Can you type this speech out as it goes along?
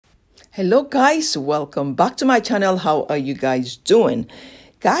Hello guys, welcome back to my channel. How are you guys doing?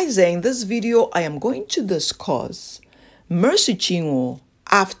 Guys, in this video I am going to discuss Mercy Chinwo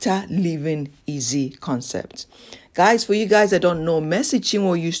after leaving EeZee Concept. Guys, for you guys that don't know, Mercy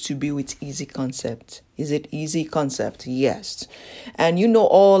Chinwo used to be with EeZee Concept. Is it EeZee Concept? Yes. And you know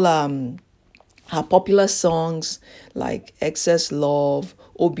all her popular songs like Excess Love,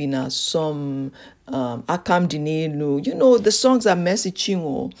 Obina, some Akam Dinelu, you know, the songs that Mercy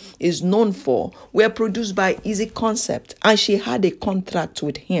Chinwo is known for were produced by EeZee Concept, and she had a contract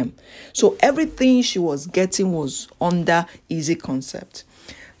with him. So everything she was getting was under EeZee Concept.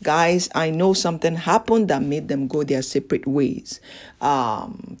 Guys, I know something happened that made them go their separate ways.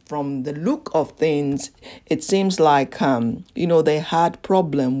 From the look of things, it seems like, you know, they had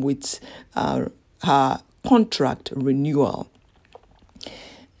problem with her contract renewal.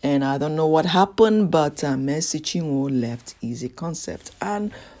 And I don't know what happened, but Mercy Chinwo left EeZee Concept.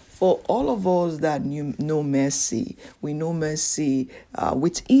 And for all of us that know Mercy, we know Mercy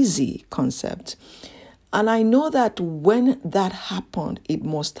with EeZee Concept. And I know that when that happened, it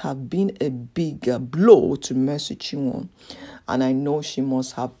must have been a big blow to Mercy Chinwo. And I know she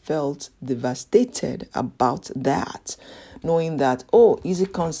must have felt devastated about that, knowing that, oh,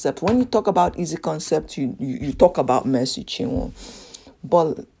 EeZee Concept. When you talk about EeZee Concept, you talk about Mercy Chinwo.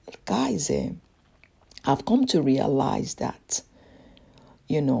 But guys, I've come to realize that,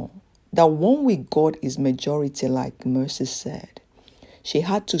 you know, that one with God is majority, like Mercy said. She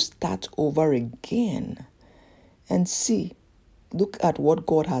had to start over again and see, look at what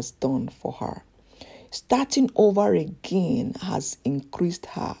God has done for her. Starting over again has increased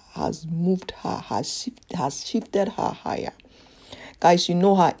her, has moved her, has shifted her higher. Guys, you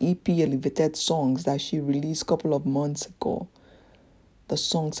know her EP Elevated Songs that she released a couple of months ago. The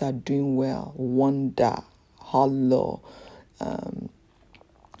songs are doing well. Wonder, Hello,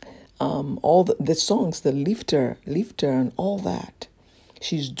 all the songs, the lifter, and all that.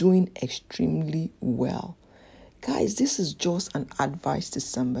 She's doing extremely well. Guys, this is just an advice to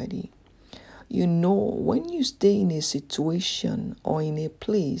somebody. You know, when you stay in a situation or in a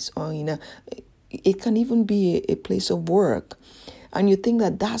place or it can even be a place of work, and you think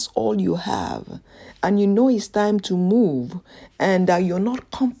that that's all you have, and you know it's time to move, and you're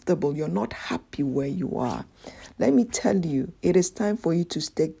not comfortable, you're not happy where you are. Let me tell you, it is time for you to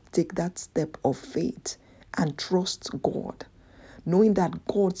take that step of faith and trust God, knowing that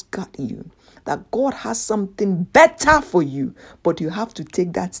God's got you, that God has something better for you, but you have to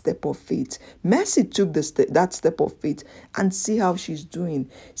take that step of faith. Mercy took that step of faith, and see how she's doing.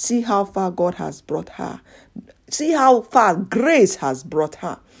 See how far God has brought her. See how far grace has brought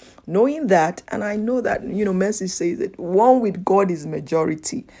her. Knowing that, and I know that, you know, Mercy says that one with God is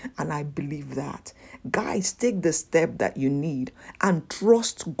majority, and I believe that. Guys, take the step that you need and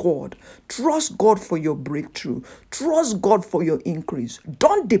trust God. Trust God for your breakthrough. Trust God for your increase.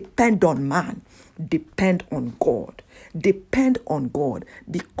 Don't depend on man. Depend on God. Depend on God,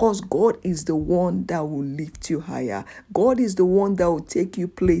 because God is the one that will lift you higher. God is the one that will take you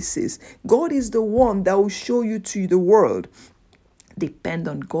places. God is the one that will show you to the world. Depend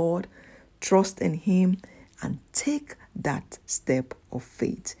on God, trust in Him, and take that step of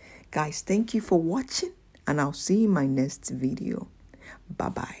faith. Guys, thank you for watching, and I'll see you in my next video.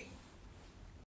 Bye-bye.